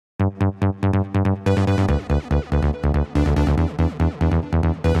It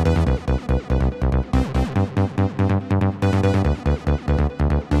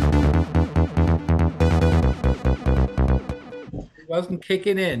wasn't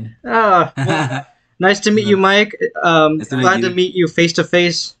kicking in. Well, nice to meet you, Nice Mike. to meet Glad to you. meet you face to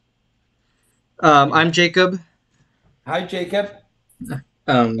face. I'm Jacob. Hi, Jacob. I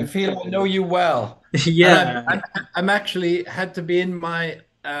Um, feel I know you well, and yeah, I'm actually had to be in my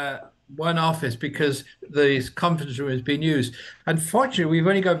one office because the conference room has been used. Unfortunately, we've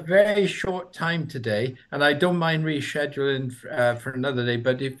only got very short time today, and I don't mind rescheduling for another day.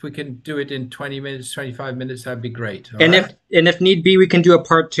 But if we can do it in 20 minutes, 25 minutes, that'd be great. All right? and if need be, we can do a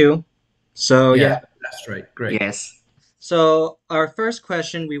part two. So Yeah, yeah. that's right. Great. Yes. So our first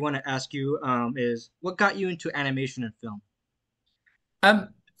question we want to ask you is, what got you into animation and film? Um,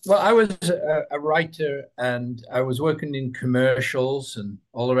 well, I was a writer and I was working in commercials and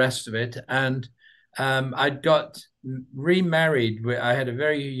all the rest of it. And I got remarried. I had a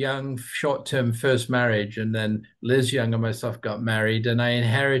very young, short-term first marriage, and then Liz Young and myself got married, and I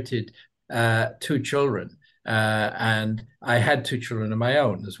inherited two children. And I had two children of my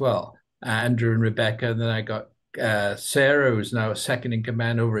own as well, Andrew and Rebecca. And then I got Sarah, who's now second in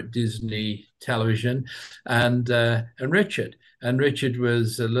command over at Disney Television, and Richard. And Richard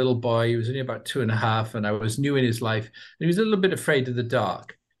was a little boy. He was only about 2.5, and I was new in his life. And he was a little bit afraid of the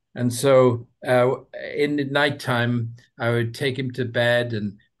dark. And so in the nighttime, I would take him to bed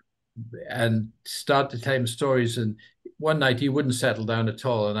and start to tell him stories. And one night he wouldn't settle down at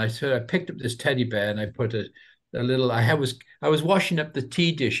all. And I picked up this teddy bear and I put a little. I was washing up the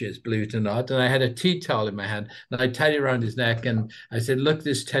tea dishes, believe it or not, and I had a tea towel in my hand, and I tied it around his neck, and I said, "Look,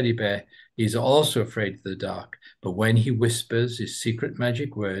 this teddy bear. He's also afraid of the dark, but when he whispers his secret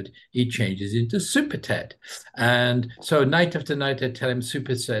magic word, he changes into Super Ted." And so night after night, I tell him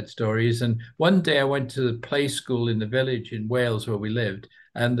Super Ted stories. And one day I went to the play school in the village in Wales where we lived.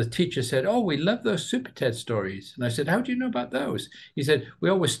 And the teacher said, "Oh, we love those Super Ted stories." And I said, "How do you know about those?" He said, "We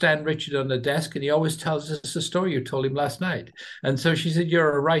always stand Richard on the desk and he always tells us a story you told him last night." And so she said,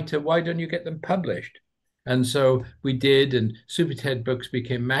 "You're a writer. Why don't you get them published?" And so we did, and Super Ted books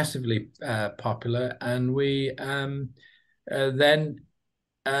became massively popular. And we then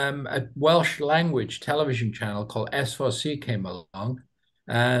a Welsh language television channel called S4C came along.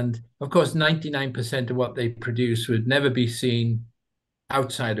 And of course, 99% of what they produce would never be seen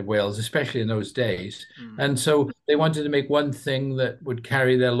outside of Wales, especially in those days. Mm. And so they wanted to make one thing that would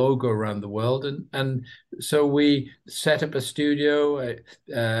carry their logo around the world. And so we set up a studio,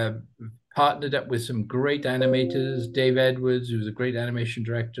 partnered up with some great animators, Dave Edwards, who's a great animation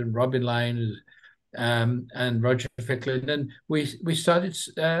director, and Robin Lyon, and Roger Ficklin. And we started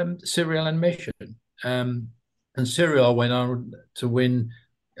serial animation. And serial went on to win,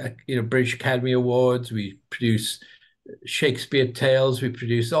 British Academy Awards. We produced Shakespeare tales. We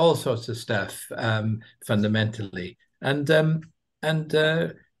produce all sorts of stuff, fundamentally, and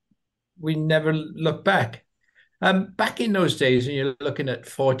we never look back. Back in those days, and you're looking at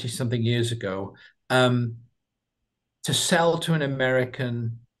 40 something years ago, um, to sell to an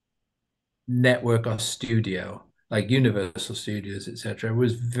American network or studio like Universal Studios, etc.,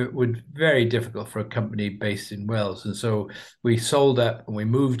 was very difficult for a company based in Wales, and so we sold up and we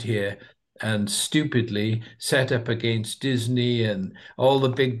moved here and stupidly set up against Disney and all the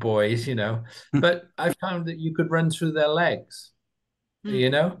big boys. But I found that you could run through their legs, Hmm. you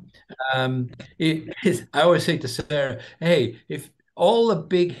know. I always say to Sarah, "Hey, if all the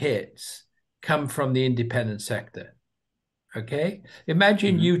big hits come from the independent sector, okay?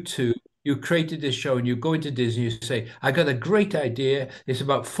 Imagine Mhm. you two, you created this show and you go into Disney, you say, I got a great idea. It's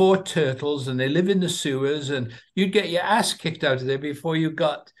about four turtles and they live in the sewers, and you'd get your ass kicked out of there before you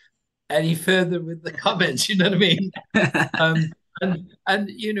got any further with the comments, you know what I mean? Um, and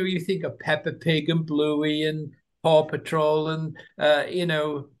you think of Peppa Pig and Bluey and Paw Patrol and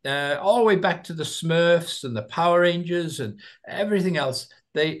all the way back to the Smurfs and the Power Rangers and everything else.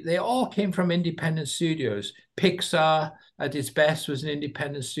 They all came from independent studios. Pixar at its best was an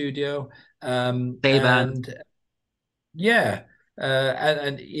independent studio, Playback. and yeah,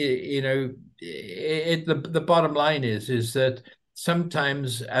 and the bottom line is that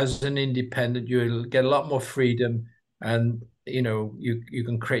sometimes as an independent you'll get a lot more freedom, and you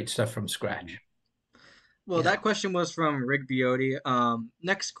can create stuff from scratch. Well, Yeah. that question was from Rick Biotti.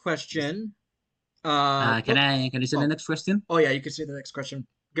 Next question. Can What? I say the Oh, next question? oh yeah, you can see the next question.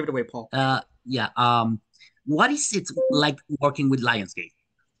 Give it away, Paul. Yeah. What is it like working with Lionsgate?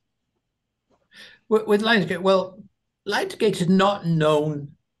 With Lionsgate, well, Lionsgate is not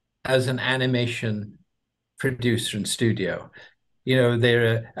known as an animation producer and studio.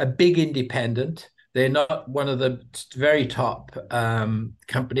 they're a big independent. They're not one of the very top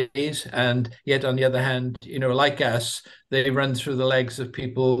companies, and yet on the other hand, like us, they run through the legs of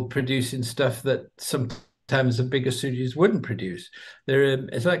people producing stuff that sometimes the bigger studios wouldn't produce.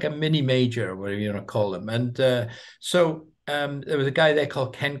 It's like a mini major, whatever you want to call them. And there was a guy there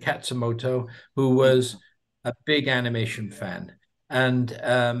called Ken Katsumoto who was a big animation fan,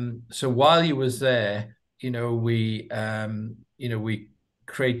 and so while he was there, we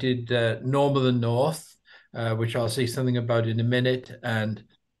created Norm of the North, which I'll say something about in a minute. And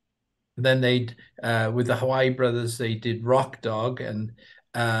then with the Hawaii brothers, they did Rock Dog, and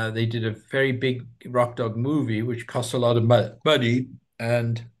they did a very big Rock Dog movie, which cost a lot of money.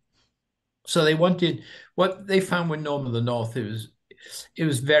 And so what they found with Norm of the North, it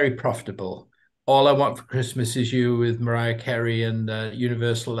was very profitable. All I Want for Christmas Is You with Mariah Carey and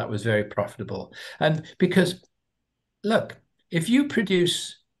Universal, that was very profitable. And because look, if you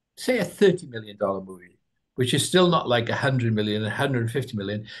produce, say, a $30 million movie, which is still not like 100 million, 150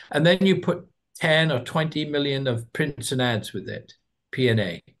 million, and then you put 10 or 20 million of prints and ads with it,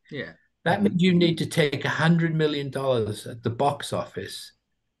 P&A, Yeah. that means you need to take $100 million at the box office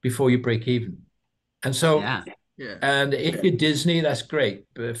before you break even. And so Yeah. Yeah. and if you're Disney, that's great,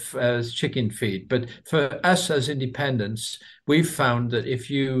 but as chicken feed. But for us as independents, we've found that if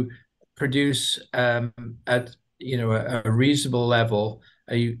you produce at a reasonable level,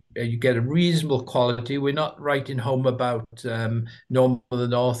 you get a reasonable quality. We're not writing home about Norm of the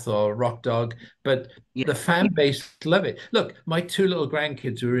North or Rock Dog, but Yeah. the fan base love it. Look, my two little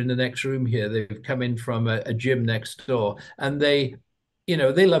grandkids who are in the next room here, they've come in from a gym next door, and they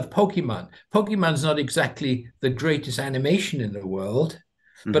love Pokemon. Pokemon's not exactly the greatest animation in the world,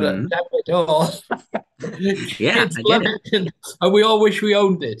 but Hmm. damn it all, Yeah, kids I get love it. it, and we all wish we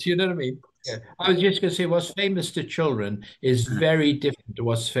owned it. You know what I mean? Yeah. I was just going to say, what's famous to children is Uh, very different to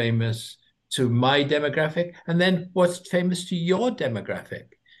what's famous to my demographic, and then what's famous to your demographic.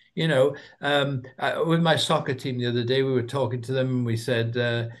 With my soccer team the other day, we were talking to them, and we said,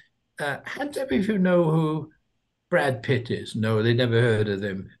 "How many of you know who Brad Pitt is?" No, they never heard of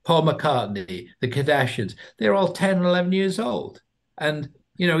him. Paul McCartney, the Kardashians, they're all 10, 11 years old. And,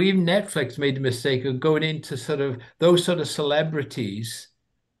 even Netflix made the mistake of going into sort of those sort of celebrities,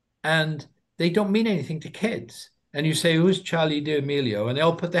 and they don't mean anything to kids. And you say, "Who's Charlie D'Amelio?" And they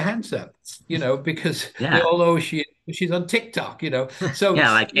all put their hands up, because they yeah. all know she's on TikTok. So,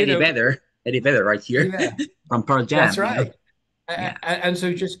 Yeah, like Eddie Vedder right here yeah, from Pearl that's Jam, you know? right. Yeah. And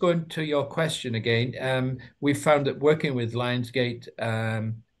so just going to your question again, we found that working with Lionsgate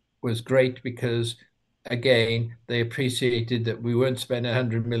was great because, again, they appreciated that we weren't spending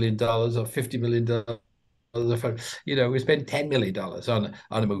 $100 million or $50 million. We spent $10 million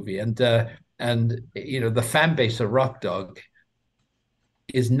on a movie, and the fan base of Rock Dog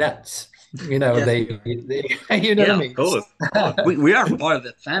is nuts. Yes. They you know what I Yeah, of mean? course. Of course. We are part of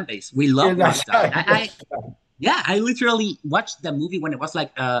the fan base. We Yeah, love that's Rock Dog. right. Yeah, I literally watched the movie when I was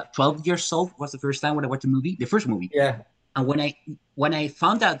like 12 years old. Was the first time when I watched the movie, the first movie. Yeah, And when I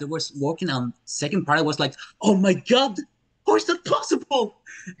found out there was working on second part, I was like, oh my God, how is that possible?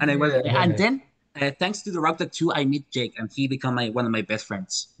 And yeah. then thanks to the Rock Dog 2, I meet Jake and he became one of my best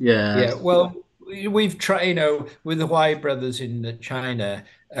friends. Yeah, Yes. well, we've tried, with the Hawaii brothers in China.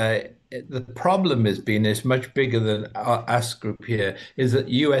 The problem has been it's much bigger than us group here. Is that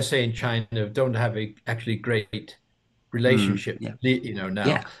USA and China don't have a actually great Mm, relationship, yeah. now,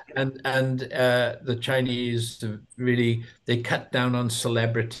 Yeah. and the Chinese really they cut down on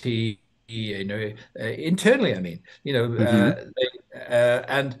celebrity, internally. I mean, Hmm.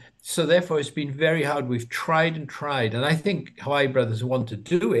 and so therefore it's been very hard. We've tried and tried, and I think Hawaii Brothers want to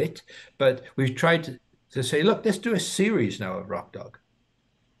do it, but we've tried to say, look, let's do a series now of Rock Dog,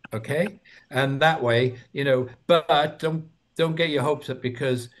 okay? And that way, but don't get your hopes up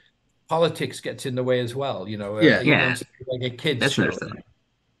because politics gets in the way as well. Yeah. You Yeah, want something like a kids that's show. understandable.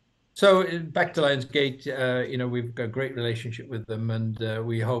 So back to Lionsgate, we've got a great relationship with them, and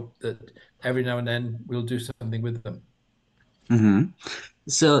we hope that every now and then we'll do something with them. Hmm.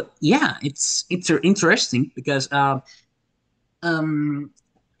 So yeah, it's interesting because um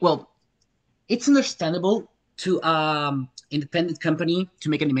well, it's understandable to independent company to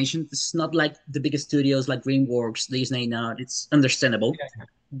make animation. It's not like the biggest studios like DreamWorks, Disney. Now it's understandable.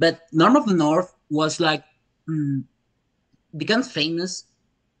 But Norm of the North was like mm, became famous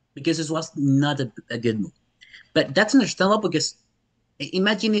because it was not a good movie. But that's understandable because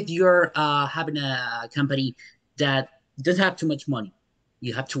imagine if you're having a company that doesn't have too much money.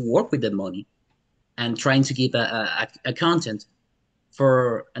 You have to work with the money and trying to give a content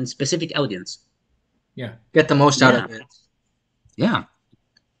for a specific audience. Yeah. Get the most out Yeah, of it. Yeah,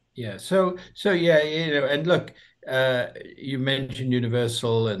 Yeah. So yeah, and look, you mentioned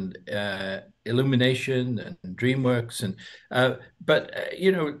Universal and Illumination and DreamWorks but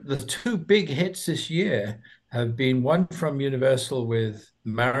the two big hits this year have been one from Universal with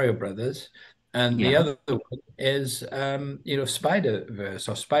Mario Brothers, and the yeah, other one is Spider-Verse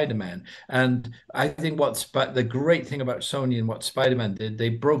or Spider-Man. And I think the great thing about Sony and what Spider-Man did, they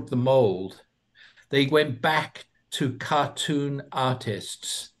broke the mold. They went back to cartoon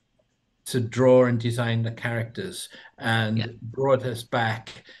artists to draw and design the characters yeah, and brought us back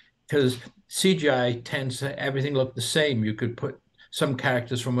because CGI tends to everything look the same. You could put some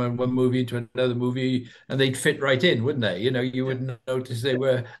characters from one movie into another movie and they'd fit right in, wouldn't they? You Yeah. wouldn't notice they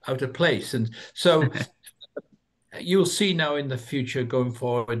were out of place. And so you'll see now in the future going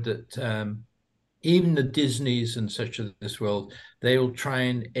forward that even the Disneys and such of this world, they'll try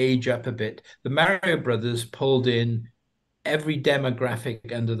and age up a bit. The Mario Brothers pulled in every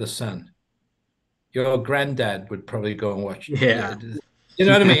demographic under the sun. Your granddad would probably go and watch. Yeah. You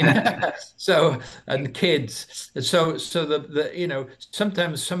know what I mean? So and kids. So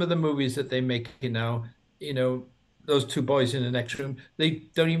sometimes some of the movies that they make, you know, those two boys in the next room, they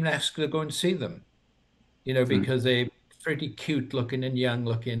don't even ask to go and see them, mm, because they're pretty cute looking and young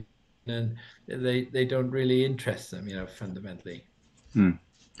looking, and they don't really interest them, fundamentally. mm.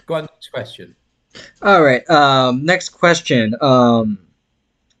 Go on, next question. All right. Next question.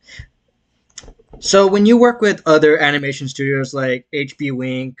 So when you work with other animation studios like HB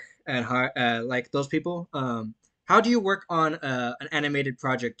Wink and like those people, how do you work on an animated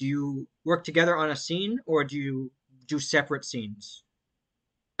project? Do you work together on a scene, or do you do separate scenes?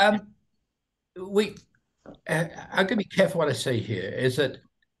 Um, we I'm gonna be careful what I say here. Is that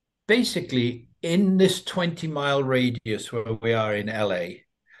basically in this 20-mile radius where we are in LA,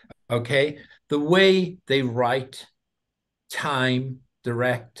 okay, the way they write,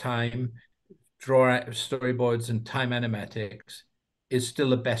 direct time, draw out storyboards, and time animatics is still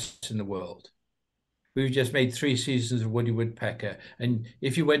the best in the world. We've just made 3 seasons of Woody Woodpecker. And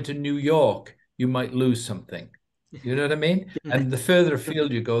if you went to New York, you might lose something. You know what I mean? And the further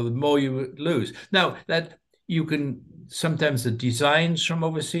afield you go, the more you would lose. Now, that you can sometimes the designs from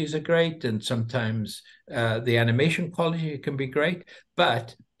overseas are great, and sometimes the animation quality can be great,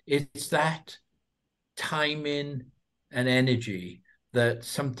 but it's that timing and energy that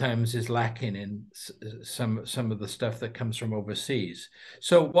sometimes is lacking in some of the stuff that comes from overseas.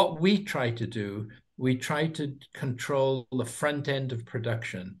 So what we try to do, we try to control the front end of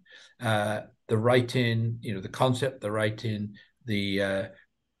production, the writing, the concept, the writing, the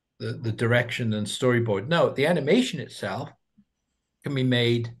direction and storyboard. No, the animation itself can be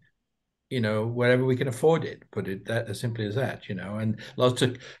made wherever we can afford it, put it that as simply as that, and lots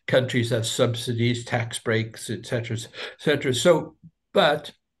of countries have subsidies, tax breaks, etc., etc. So,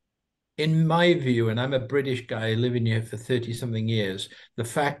 but in my view, and I'm a British guy living here for 30 something years, the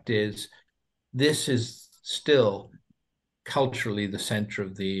fact is this is still culturally the center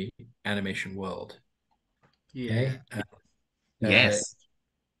of the animation world. Yeah. Okay. Uh, Yes.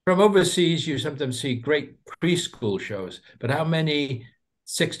 from overseas, you sometimes see great preschool shows, but how many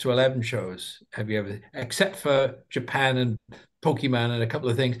 6 to 11 shows have you ever, except for Japan and Pokemon and a couple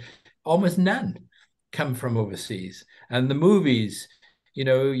of things, almost none come from overseas. And the movies,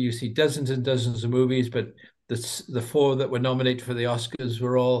 you see dozens and dozens of movies, but the four that were nominated for the Oscars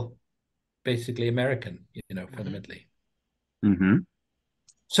were all basically American, Hmm. fundamentally. Hmm.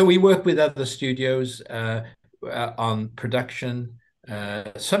 So we work with other studios on production,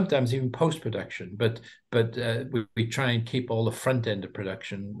 sometimes even post-production, but we try and keep all the front end of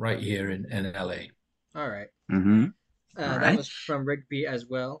production right here in LA. All right. Hmm. All That right. was from Rigby as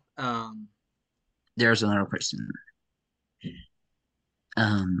well. There's another question.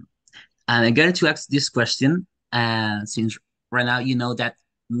 Um, and I got to ask this question, since right now you know that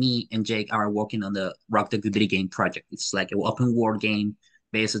me and Jake are working on the Rock Dog the video game project. It's like an open world game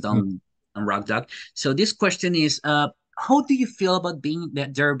based on Rock Dog. So this question is, how do you feel about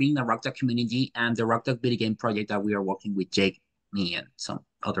there being a Rock Dog community and the Rock Dog video game project that we are working with Jake, me, and some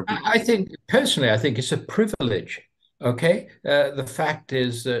other people? I think personally, I think it's a privilege. Okay, the fact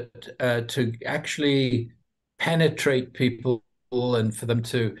is that to actually penetrate people and for them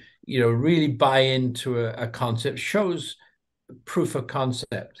to really buy into a concept shows proof of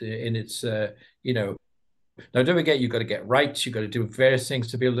concept in its you know now, don't forget, you've got to get rights, you've got to do various things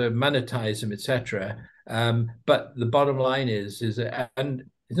to be able to monetize them, etc. But the bottom line is that, and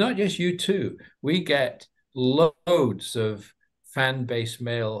it's not just you too. We get loads of fan-based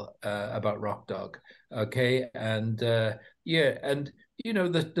mail about Rock Dog. Okay, and yeah, and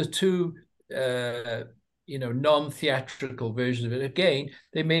the two, uh, non-theatrical version of it. Again,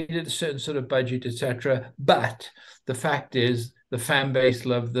 they made it a certain sort of budget, etc. But the fact is, the fan base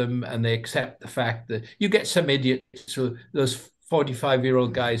love them, and they accept the fact that you get some idiots, who, those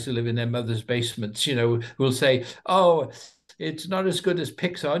 45-year-old guys who live in their mother's basements, who will say, "Oh, it's not as good as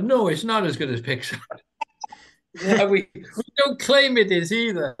Pixar." No, it's not as good as Pixar. We don't claim it is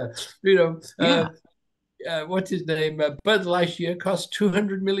either. Yeah. What's his name? Bud Lightyear cost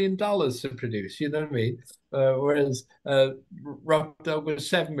 $200 million to produce. You know what I mean? Whereas Rock Dog was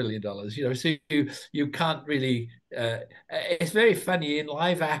 $7 million. So you can't really. It's very funny in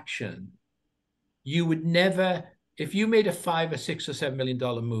live action. You would never, if you made a $5 or $6 or $7 million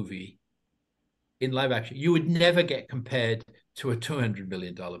movie in live action, you would never get compared to a $200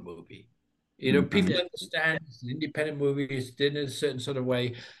 million movie. People understand independent movies did in a certain sort of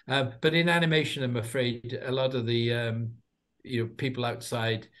way, but in animation, I'm afraid a lot of the people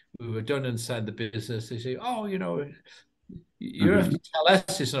outside who don't understand the business, they say, "Oh, you have to tell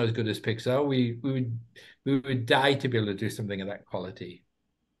us it's not as good as Pixar. We would die to be able to do something of that quality."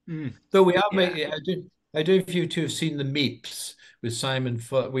 Though we are Yeah. making, I don't know if you two have seen the Meeps with Simon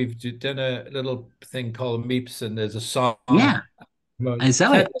Foot. We've done a little thing called Meeps, and there's a song. Yeah. I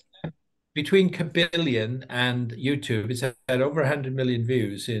saw it. Between Kabillion and YouTube, it's had over 100 million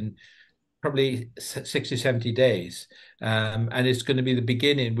views in probably 60, 70 days. And it's going to be the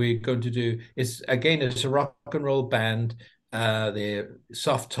beginning. We're going to do, it's a rock and roll band. They're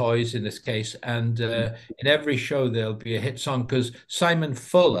Soft Toys in this case. And in every show, there'll be a hit song because Simon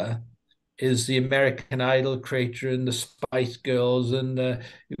Fuller is the American Idol creator and the Spice Girls, and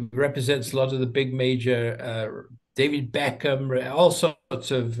represents a lot of the big major David Beckham, all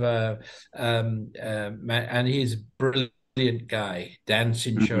sorts of, and he's a brilliant guy,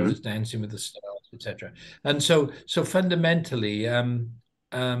 dancing shows, Dancing with the Stars, etc. And so fundamentally,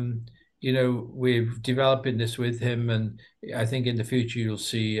 we're developing this with him, and I think in the future you'll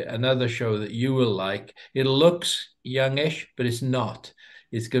see another show that you will like. It looks youngish, but it's not.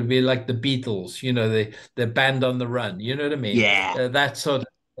 It's going to be like the Beatles, the band on the run. You know what I mean? Yeah. That sort of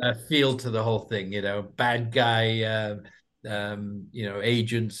feel to the whole thing. Bad guy,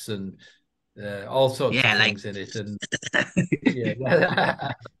 agents and all sorts of Yeah, like things in it. And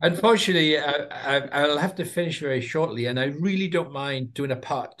yeah, unfortunately, I'll have to finish very shortly, and I really don't mind doing a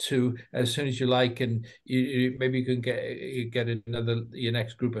part two as soon as you like, and maybe you can get your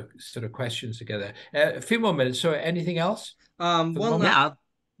next group of sort of questions together. A few more minutes. So, anything else for the One moment? last.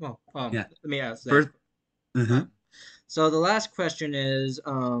 yeah. Well, Yeah. let me ask that. First, mhm. So the last question is,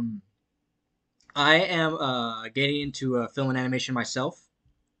 I am getting into film and animation myself.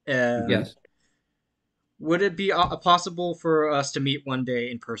 Mhm. Yes. Would it be possible for us to meet one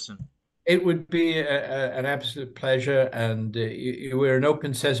day in person? It would be an absolute pleasure, and we're an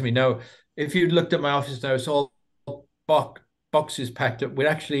open sesame. Now, if you looked at my office now, it's all boxes packed up. We're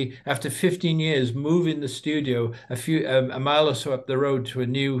actually, after 15 years, moving the studio a mile or so up the road to a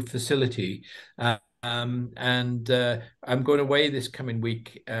new facility. And I'm going away this coming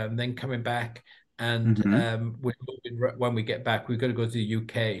week, then coming back. And Mhm. when we get back, we've got to go to the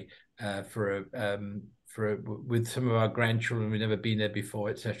UK with some of our grandchildren. We've never been there before,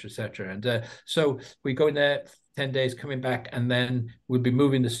 etc., etc. And so we go in there 10 days, coming back, and then we'll be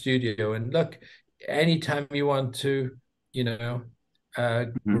moving the studio. And look, anytime you want to, you know,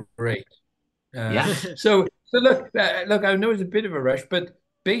 Mhm. great. Yeah. So look, I know it's a bit of a rush, but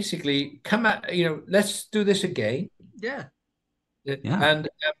basically, come at, let's do this again. Yeah. Yeah. And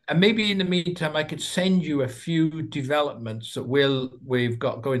maybe in the meantime, I could send you a few developments that we've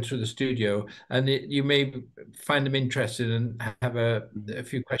got going through the studio, and you may find them interested and have Mhm. a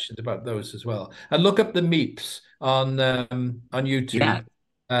few questions about those as well. And look up the Meeps on Yeah. YouTube.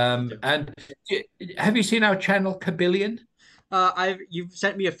 And have you seen our channel Kabillion? You've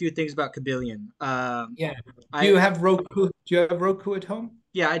sent me a few things about Kabillion. Yeah. Do I you have Roku? Do you have Roku at home?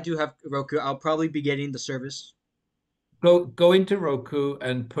 Yeah, I do have Roku. I'll probably be getting the service. Go into Roku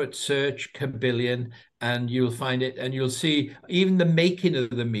and put search Kabillion, and you'll find it, and you'll see even the making of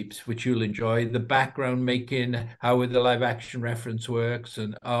the Meeps, which you'll enjoy, the background making, how the live action reference works,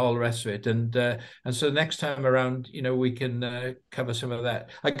 and all the rest of it. And so next time around, we can cover some of that.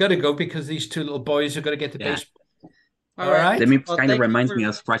 I got to go because these two little boys are going to get to Yeah. baseball. All All right. The right, Mips Well, kind of reminds me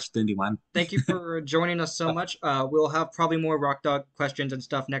of Scratch 21. thank you for joining us so much. We'll have probably more Rock Dog questions and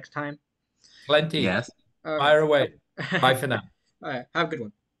stuff next time. plenty. Yes. All right. Fire away. Bye for now. All right. Have a good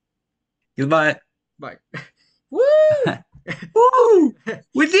one. Goodbye. Bye. Woo! Woo!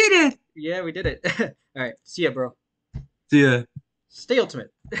 We did it. Yeah, we did it. All right. See ya, bro. See ya. Stay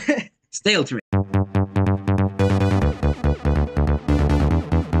ultimate. Stay ultimate.